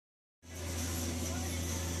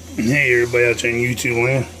Hey everybody out there in YouTube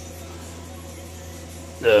land.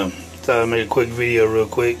 Thought I'd make a quick video real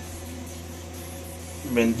quick.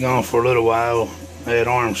 Been gone for a little while. I had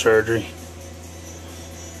arm surgery.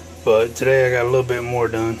 But today I got a little bit more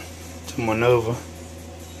done to my Nova.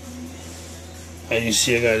 As you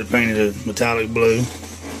see, I got it painted a metallic blue.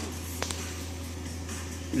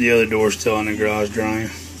 The other door's still in the garage drying.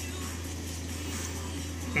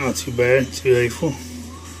 Not too bad, too hateful.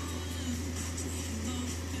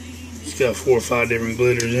 It's got 4 or 5 different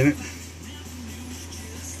glitters in it.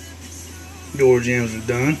 Door jambs are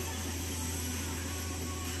done.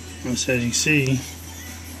 As you can see,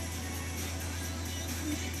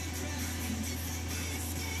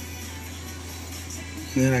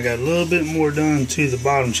 and then I got a little bit more done to the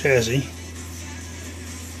bottom chassis.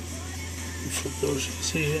 Flip those so you can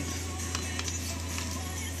see it.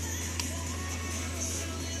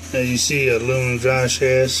 As you see, aluminum drive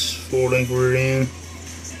shafts, 4-link rear end,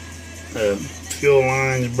 fuel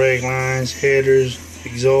lines, brake lines, headers,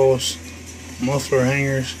 exhaust, muffler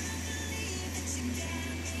hangers.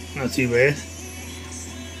 Not too bad.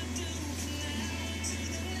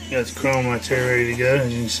 Got the chrome right there ready to go.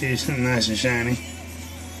 As you can see, it's nice and shiny.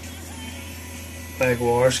 Back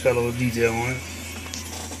wash, got a little detail on it.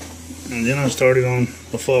 And then I started on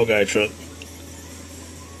the Fall Guy truck.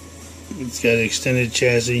 It's got an extended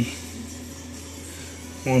chassis,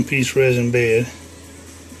 1-piece resin bed.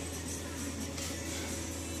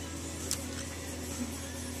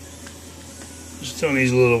 Still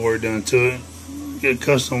needs a little work done to it. Got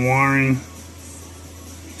custom wiring,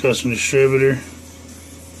 custom distributor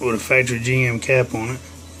with a factory GM cap on it.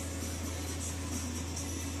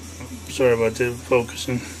 Sorry about that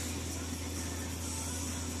focusing.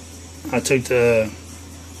 I took the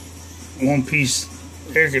 1-piece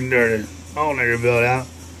alternator belt out,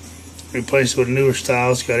 replaced it with a newer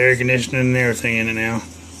style. It's got air conditioning and everything in it now.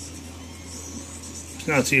 It's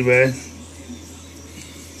not too bad.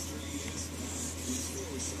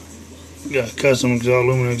 Got custom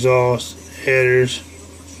aluminum exhaust, headers,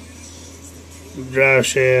 drive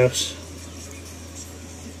shafts.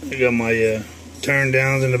 I got my turn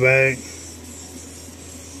downs in the back,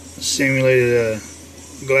 simulated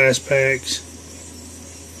glass packs,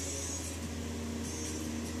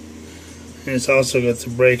 and it's also got the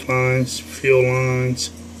brake lines, fuel lines.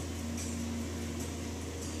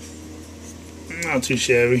 Not too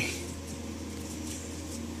shabby.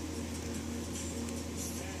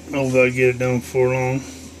 Hopefully I'll get it done before long.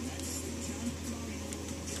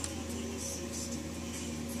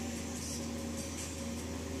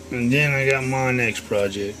 And then I got my next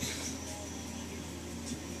project.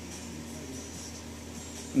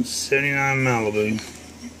 It's 79 Malibu.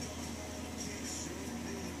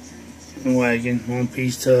 Wagon,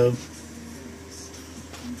 1-piece tub. A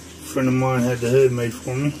friend of mine had the hood made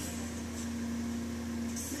for me.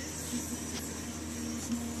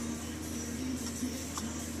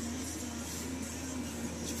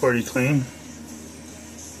 It's pretty clean.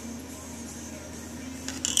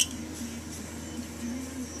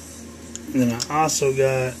 And then I also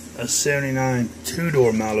got a 79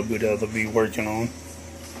 2-door Malibu that I'll be working on.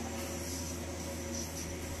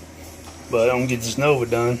 But I'm gonna get this Nova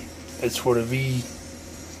done. It's for the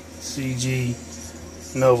VCG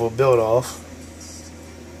Nova build off.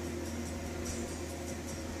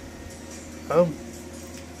 Oh,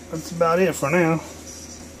 that's about it for now.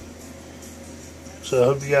 So I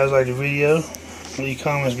hope you guys liked the video. Leave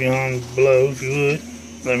comments below if you would.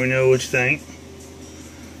 Let me know what you think.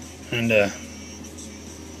 And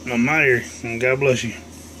I'm out here, and God bless you.